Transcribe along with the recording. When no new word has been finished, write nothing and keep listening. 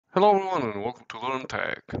Hello everyone and welcome to Learn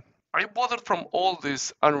Tech. Are you bothered from all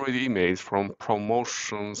these unread emails from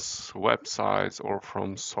promotions, websites, or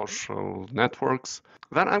from social networks?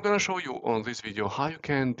 Then I'm gonna show you on this video how you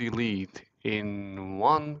can delete in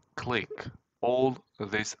one click all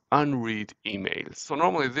these unread emails. So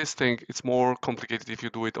normally this thing it's more complicated if you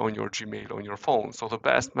do it on your Gmail on your phone. So the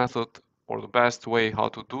best method or the best way how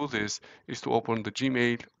to do this is to open the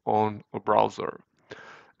Gmail on a browser.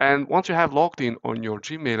 And once you have logged in on your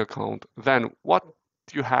Gmail account, then what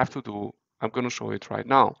you have to do, I'm going to show it right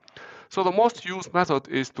now. So the most used method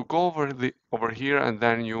is to go over here and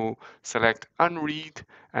then you select unread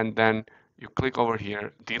and then you click over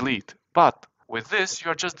here delete. But with this,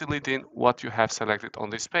 you're just deleting what you have selected on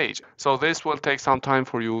this page. So this will take some time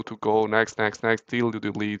for you to go next, next, next till you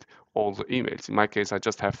delete all the emails. In my case, I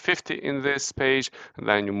just have 50 in this page and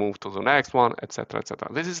then you move to the next one, etc., etc.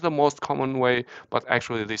 This is the most common way, but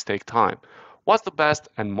actually this takes time. What's the best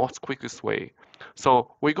and most quickest way?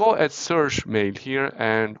 So we go at search mail here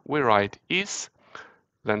and we write is,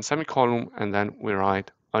 then semicolon, and then we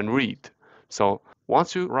write unread. So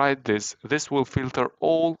once you write this, this will filter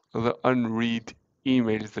all the unread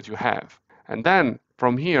emails that you have. And then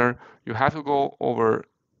from here, you have to go over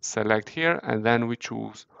select here and then we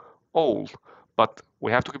choose all. But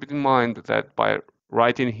we have to keep it in mind that by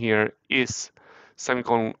writing here is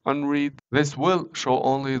semicolon unread, this will show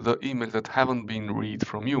only the emails that haven't been read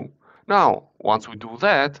from you. Now, once we do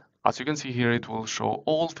that, as you can see here, it will show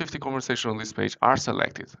all 50 conversations on this page are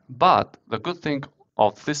selected. But the good thing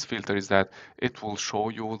of this filter is that it will show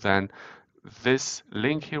you then this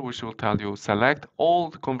link here, which will tell you select all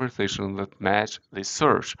the conversations that match this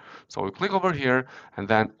search. So we click over here and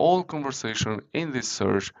then all conversations in this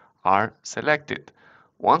search are selected.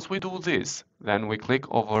 Once we do this, then we click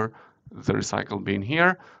over the recycle bin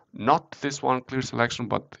here, not this one clear selection,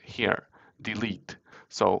 but here, delete.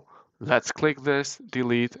 So let's click this,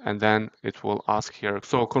 delete, and then it will ask here.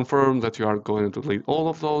 So confirm that you are going to delete all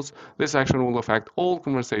of those. This action will affect all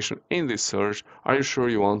conversation in this search. Are you sure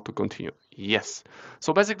you want to continue? Yes.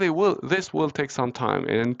 So basically, this will take some time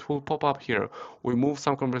and it will pop up here. We move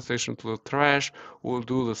some conversation to the trash. We'll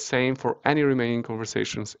do the same for any remaining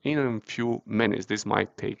conversations in a few minutes. This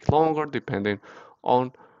might take longer depending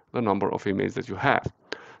on the number of emails that you have.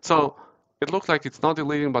 So it looks like it's not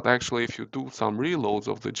deleting, but actually if you do some reloads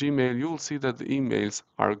of the Gmail, you'll see that the emails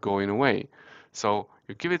are going away. So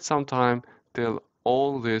you give it some time till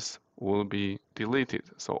all this will be deleted.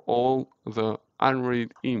 So all the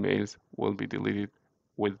unread emails will be deleted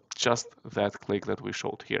with just that click that we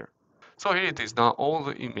showed here. So here it is. Now all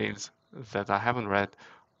the emails that I haven't read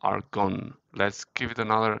are gone. Let's give it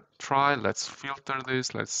another try. Let's filter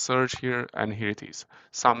this. Let's search here, and here it is.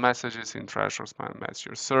 Some messages in trash or spam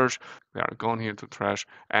message search. They are gone here to trash.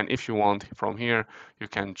 And if you want from here, you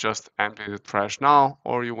can just empty the trash now,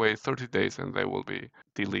 or you wait 30 days and they will be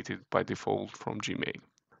deleted by default from Gmail.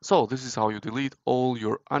 So this is how you delete all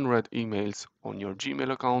your unread emails on your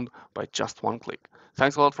Gmail account by just one click.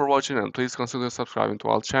 Thanks a lot for watching and please consider subscribing to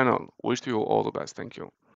our channel. Wish you all the best. Thank you.